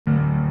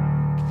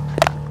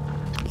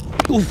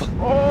Oof.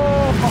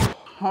 Oh,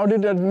 how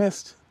did that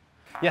miss?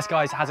 Yes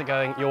guys, how's it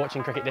going? You're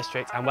watching Cricket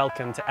District and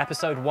welcome to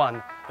episode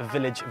 1 of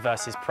Village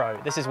versus Pro.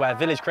 This is where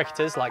village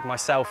cricketers like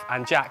myself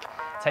and Jack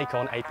take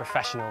on a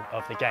professional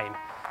of the game.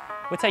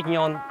 We're taking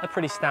on a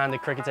pretty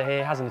standard cricketer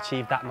here, hasn't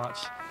achieved that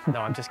much. No,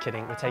 I'm just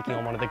kidding. We're taking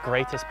on one of the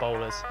greatest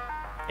bowlers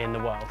in the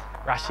world,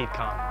 Rashid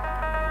Khan.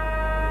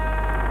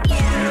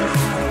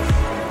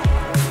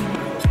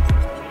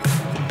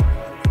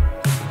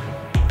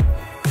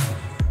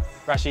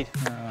 Rashid,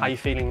 how are you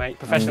feeling, mate?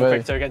 Professional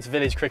cricketer against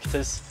village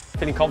cricketers.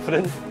 Feeling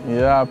confident?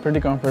 Yeah, pretty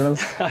confident.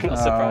 I'm not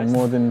surprised.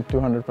 More than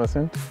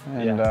 200%.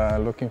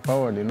 And looking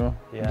forward, you know,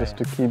 just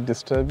to keep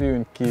disturbing you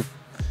and keep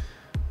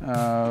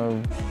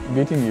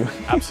beating you.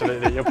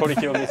 Absolutely, you'll probably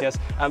keep on beating us.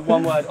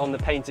 One word on the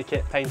Payntr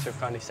kit. Payntr have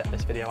kindly set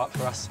this video up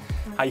for us.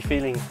 How are you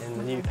feeling in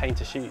the new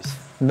Payntr shoes?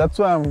 That's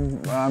why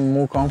I'm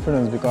more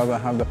confident, because I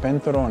have the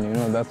Payntr on, you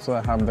know. That's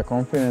why I have the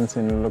confidence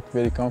and look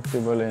very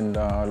comfortable, and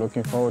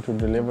looking forward to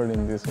delivering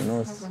in this, you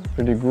know. It's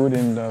pretty good,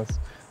 and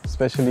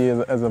especially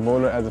as a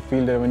bowler, as a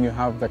fielder, when you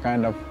have the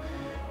kind of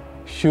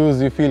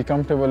shoes you feel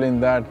comfortable in,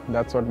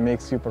 that's what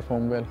makes you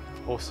perform well.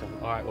 Awesome.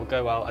 All right, well,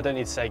 go well. I don't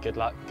need to say good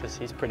luck because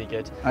he's pretty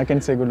good. I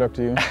can say good luck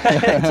to you.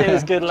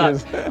 Cheers, good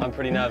luck. Cheers. I'm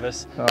pretty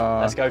nervous.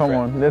 Let's go for it. Come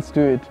on, let's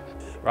do it.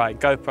 Right,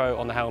 GoPro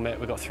on the helmet.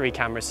 We've got 3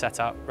 cameras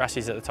set up.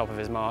 Rashid's at the top of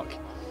his mark.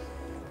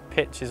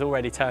 Pitch is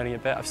already turning a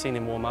bit. I've seen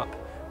him warm up.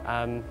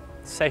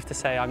 Safe to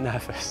say I'm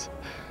nervous.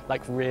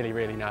 Like really,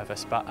 really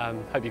nervous. But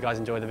hope you guys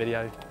enjoy the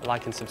video.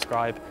 Like and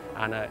subscribe,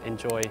 and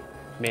enjoy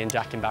me and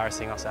Jack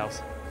embarrassing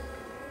ourselves.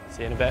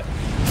 See you in a bit.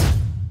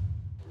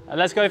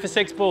 Let's go for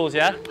 6 balls,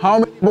 yeah? How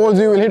many balls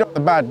you will hit on the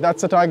bat?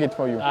 That's the target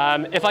for you.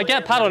 If I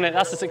get pad on it,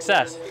 that's a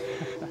success.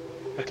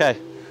 Okay,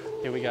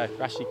 here we go.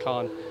 Rashid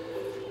Khan,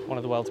 one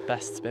of the world's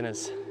best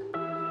spinners,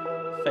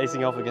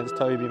 facing off against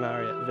Toby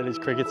Marriott, village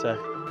cricketer.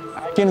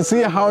 I can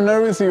see how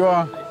nervous you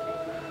are.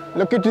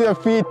 Look at your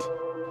feet.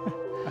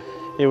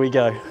 Here we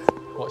go.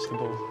 Watch the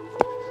ball.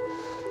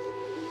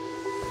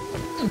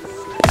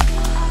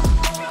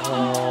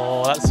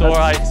 Oh, that's all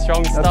right.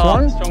 Strong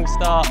start. Strong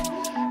start.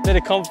 Bit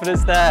of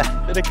confidence there.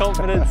 Bit of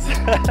confidence.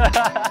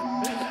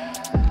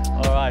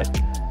 All right.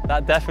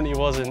 That definitely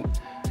wasn't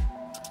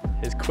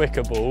his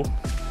quicker ball.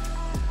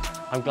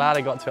 I'm glad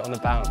I got to it on the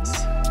bounce.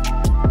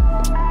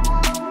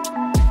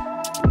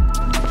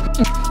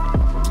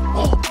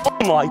 Oh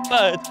my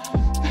word.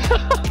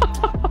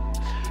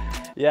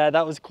 Yeah,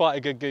 that was quite a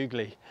good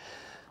googly.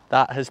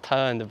 That has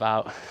turned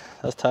about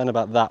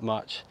that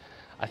much.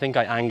 I think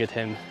I angered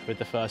him with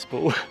the first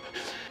ball.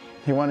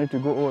 He wanted to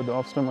go over the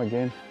off stump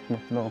again.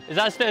 No. Is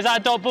that a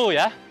dot ball,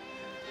 yeah?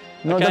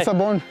 No, okay. That's a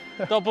bone.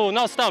 Dot ball,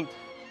 not stumped.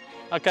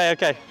 Okay,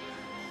 okay.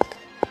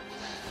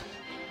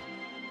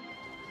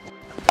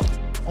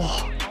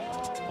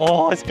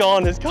 Oh, it's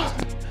gone, it's gone.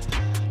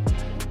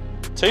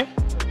 2?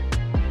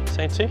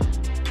 Say 2?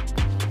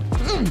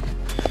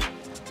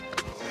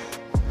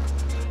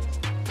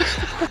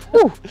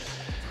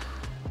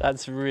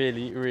 That's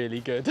really,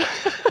 really good.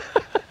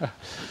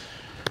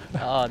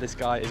 Ah, this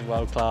guy is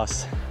world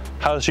class.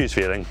 How are the shoes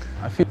feeling?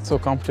 I feel so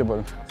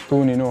comfortable.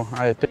 Soon, you know,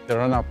 I take the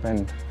run up,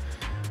 and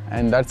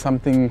that's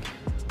something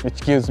which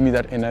gives me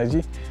that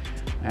energy.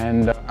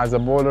 And as a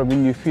bowler,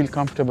 when you feel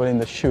comfortable in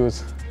the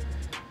shoes,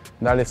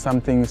 that is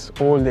something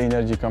all the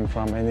energy comes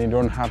from, and you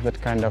don't have that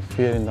kind of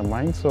fear in the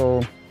mind.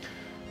 So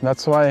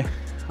that's why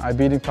I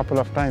beat him a couple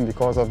of times,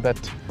 because of that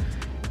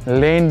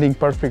landing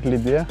perfectly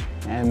there,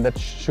 and that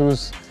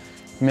shoes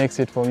makes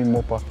it for me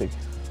more perfect.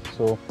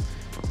 So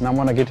now I'm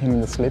gonna get him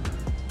in the slip.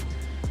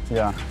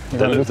 Yeah.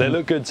 They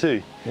look good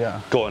too.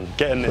 Yeah. Go on,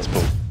 get in this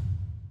ball.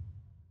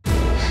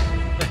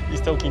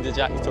 He's talking to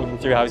Jack, he's talking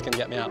through how he's going to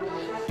get me out.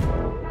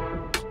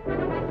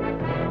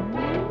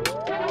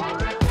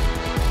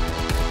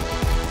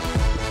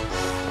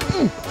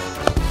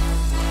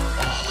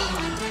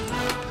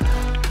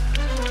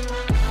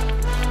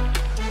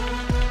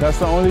 That's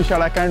the only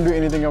shot. I can't do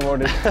anything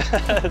about it.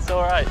 It's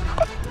all right.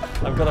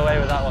 I've got away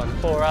with that one.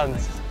 4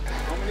 runs.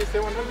 How many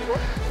 7 runs you got?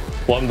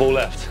 1 ball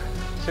left.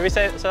 Should we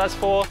say, so that's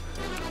 4.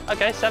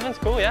 Okay, 7's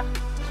cool, yeah?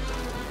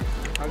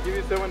 I'll give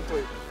you 7 for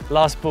you.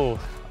 Last ball.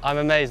 I'm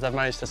amazed I've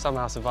managed to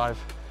somehow survive.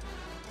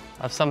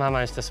 I've somehow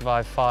managed to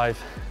survive 5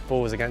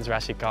 balls against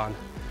Rashid Khan.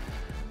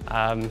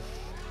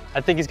 I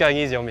think he's going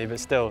easy on me,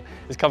 but still,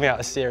 it's coming at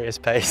a serious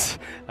pace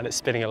and it's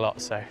spinning a lot,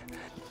 so.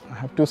 I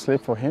have 2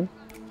 slip for him,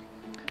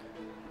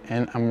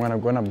 and I'm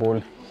gonna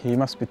bowl. He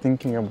must be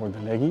thinking about the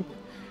leggy,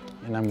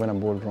 and I'm gonna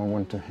bowl wrong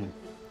one to him.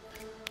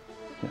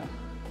 Yeah.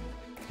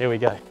 Here we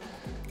go.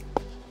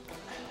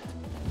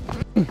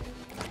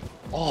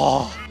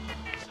 Oh,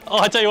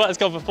 I tell you what, it's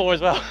gone for 4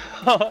 as well.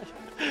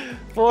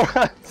 4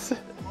 runs.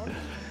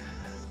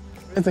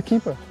 It's a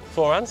keeper.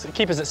 4 runs?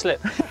 Keepers at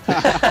slip.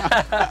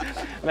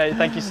 Mate,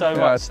 thank you so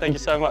much. Thank you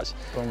so much.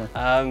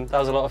 That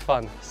was a lot of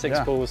fun.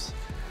 6 balls.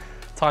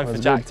 Time for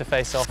Jack to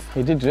face off.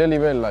 He did really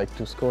well, like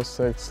to score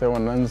 6,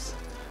 7 runs.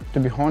 To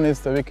be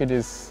honest, the wicket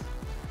is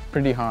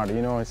pretty hard.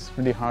 You know, it's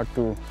pretty hard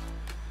to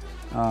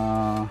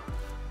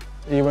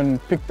even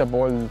pick the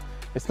ball.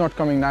 It's not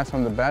coming nice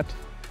on the bat,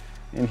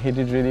 and he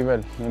did really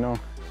well, you know.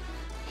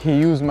 He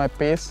used my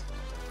pace,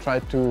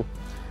 tried to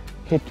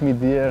hit me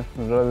there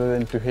rather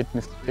than to hit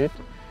me straight,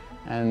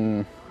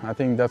 and I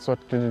think that's what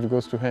credit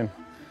goes to him.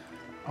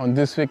 On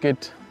this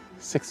wicket,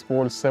 6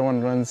 balls,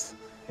 7 runs,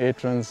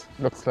 8 runs,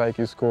 looks like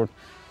he scored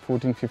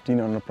 14, 15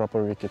 on a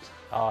proper wicket.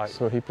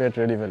 So he played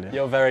really well. Yeah.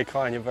 You're very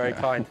kind, you're very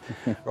kind.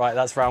 Right,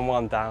 that's round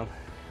 1 down.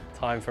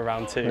 Time for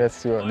round 2.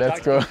 Let's go, let's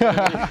go.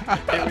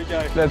 Here we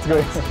go. Let's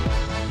go.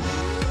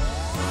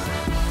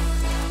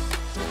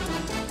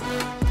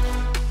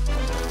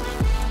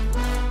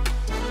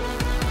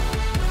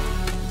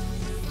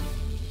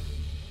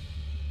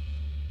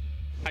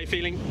 How you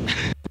feeling?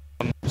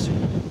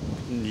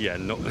 Yeah,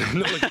 not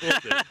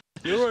exhausted.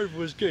 Your over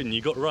was good and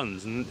you got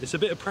runs, and it's a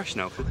bit of pressure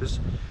now because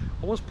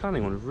I was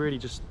planning on really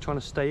just trying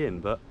to stay in,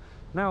 but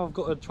now I've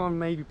got to try and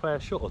maybe play a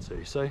shot or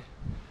two, so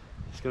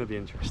it's going to be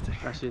interesting.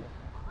 Rashid,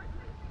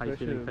 how you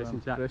feeling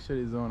facing Jack? Pressure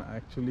is on.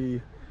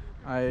 Actually,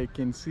 I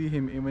can see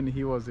him even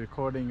he was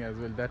recording as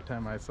well. That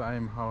time I saw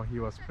him how he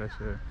was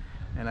pressure,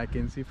 and I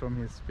can see from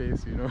his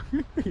face, you know,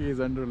 he is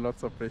under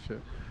lots of pressure.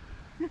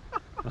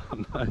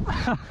 Oh, no.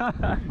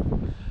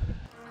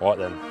 Right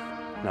then,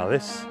 now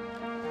this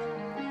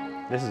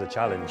is a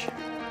challenge.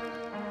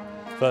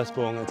 First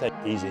ball I'm going to take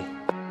it easy.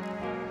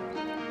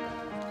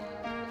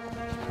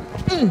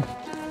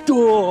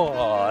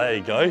 Oh, there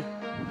you go.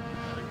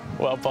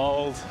 Well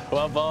bowled,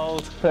 well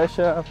bowled.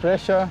 Pressure,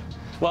 pressure.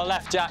 Well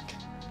left, Jack.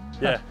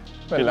 Yeah,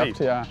 Well good left,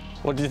 lead. yeah.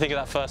 What did you think of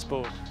that first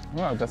ball?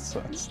 Well, that's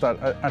start.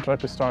 I tried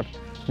to start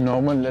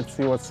normal. Let's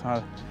see what's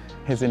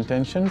his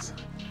intentions.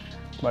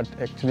 But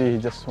actually, he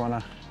just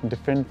wanna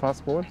defend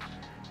fast ball.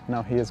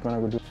 Now he is gonna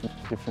go do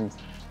difference,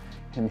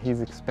 and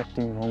he's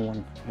expecting wrong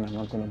one, and I'm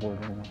not gonna bowl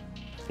wrong one.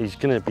 He's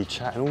going to be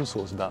chatting all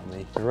sorts about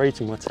me,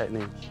 rating my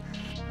technique.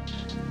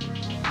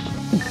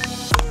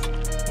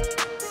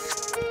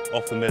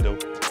 Off the middle.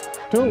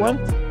 2, 1.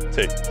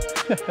 2.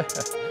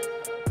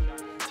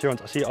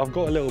 See, I've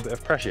got a little bit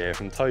of pressure here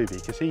from Toby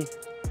because he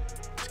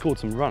scored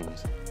some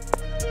runs.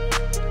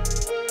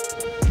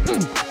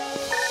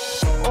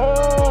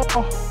 Oh!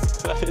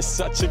 That is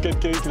such a good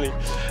googly.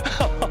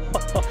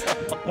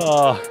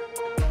 Oh,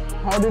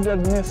 How did that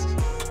miss?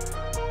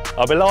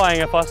 I'll be lying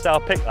if I say I'll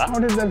pick that. How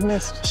did that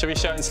miss? Should we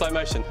show it in slow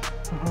motion?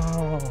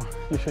 Oh,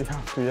 you should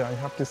have to. Yeah, you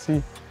have to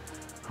see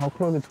how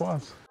close it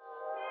was.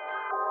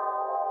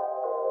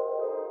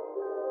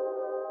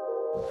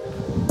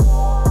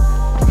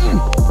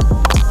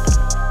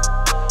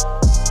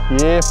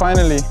 Yeah,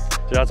 finally.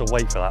 You had to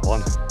wait for that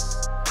one.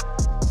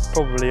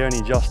 Probably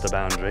only just a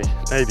boundary,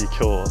 maybe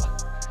caught.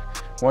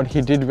 What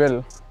he did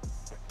well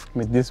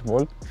with this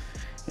ball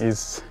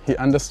is he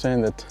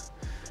understands that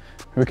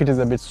wicket is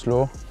a bit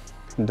slow,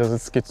 does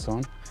its skits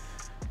on,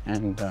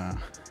 and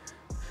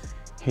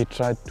he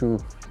tried to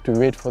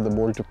wait for the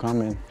ball to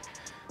come and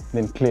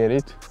then clear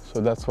it.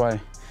 So that's why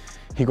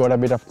he got a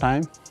bit of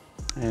time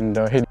and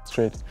hit it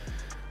straight.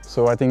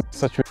 So I think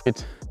such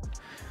wicket,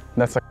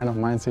 that's the kind of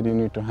mindset you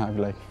need to have,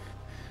 like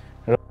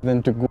rather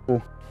than to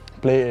go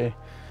play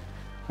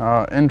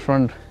in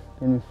front,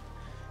 and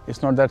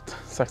it's not that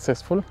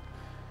successful.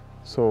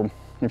 So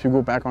if you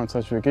go back on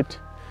such wicket,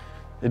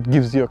 it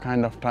gives you a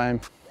kind of time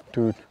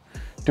to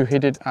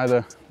hit it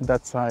either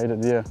that side or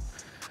there.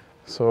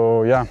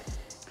 So yeah,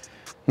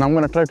 now I'm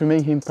gonna try to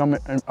make him come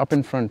up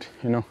in front,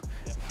 you know,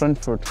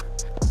 front foot.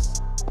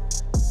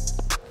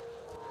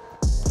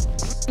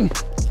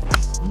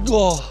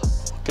 Oh,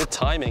 good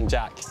timing,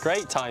 Jack.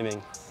 Great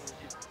timing.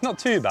 Not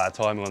too bad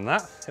timing on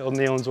that. Hit on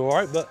Neon's all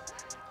right, but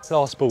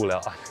last ball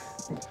out. I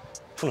want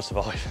to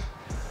survive.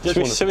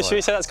 Should we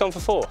say that's gone for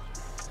 4?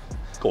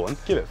 Go on,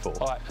 give it 4.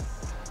 All right,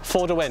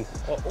 4 to win.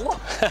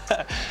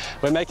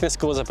 We're making the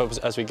scores up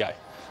as we go,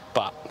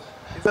 but...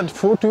 Is that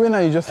 4 to win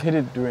or you just hit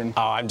it to win?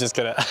 Oh, I'm just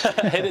gonna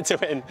hit it to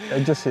win.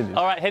 I just hit it.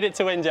 All right, hit it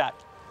to win, Jack.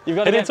 You've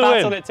got to Hit get it to bat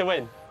win. on it to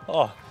win.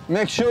 Oh,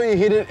 Make sure you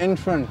hit it in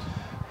front.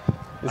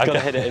 He's got to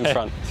hit it in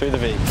front, through the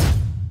V.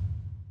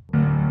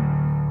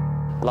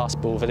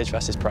 Last ball, Village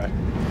versus Pro.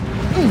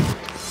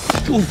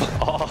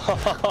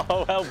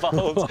 Oh, well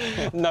bowled.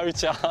 No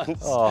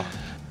chance. oh.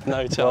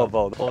 No chance. Well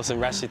bowled. Awesome,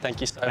 Rashid.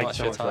 Thank you so much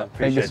for your time.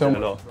 Thank you so Appreciate it a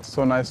much. lot.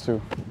 So nice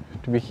to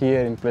be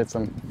here and play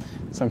some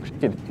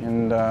cricket,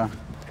 and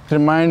it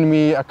remind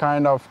me a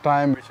kind of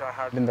time which I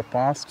had in the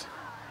past,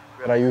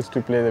 where I used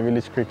to play the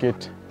village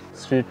cricket,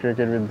 street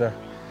cricket with the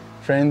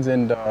friends,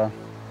 and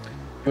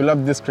you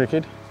love this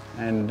cricket,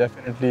 and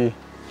definitely,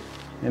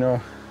 you know,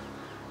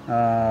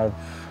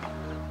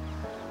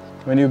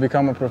 when you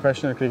become a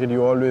professional cricket,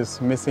 you're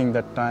always missing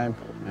that time.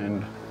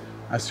 And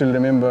I still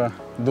remember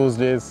those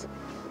days.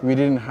 We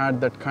didn't have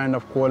that kind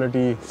of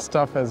quality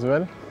stuff as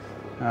well,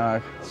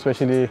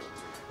 especially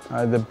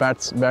the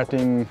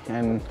batting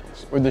and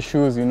with the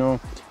shoes, you know,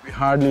 we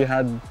hardly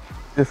had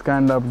this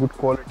kind of good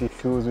quality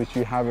shoes which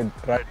we have it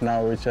right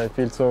now, which I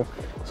feel so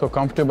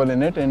comfortable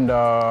in it, and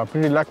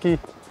pretty lucky,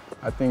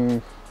 I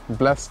think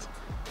blessed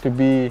to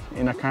be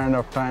in a kind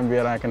of time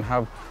where I can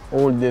have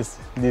all this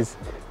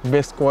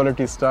best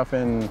quality stuff.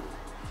 And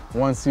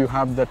once you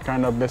have that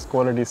kind of best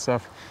quality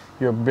stuff,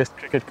 your best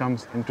cricket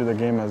comes into the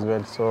game as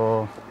well.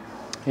 So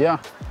yeah,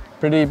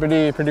 pretty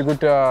good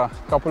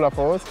couple of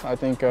overs. I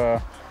think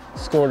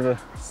scored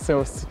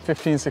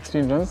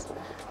 15-16 runs,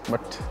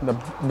 but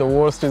the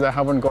worst is I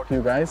haven't got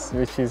you guys,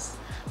 which is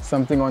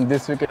something on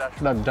this wicket. I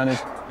should have done it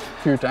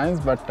a few times,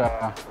 but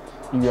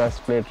you guys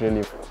played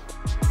really well.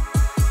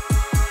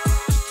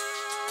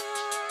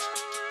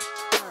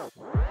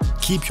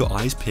 Keep your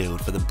eyes peeled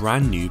for the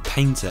brand new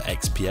Payntr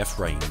XPF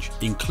range,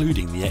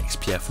 including the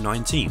XPF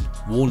 19,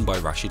 worn by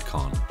Rashid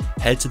Khan.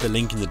 Head to the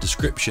link in the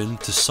description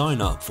to sign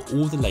up for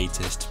all the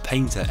latest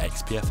Payntr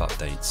XPF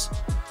updates.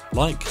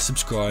 Like,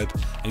 subscribe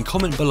and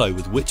comment below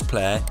with which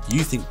player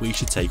you think we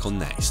should take on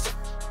next.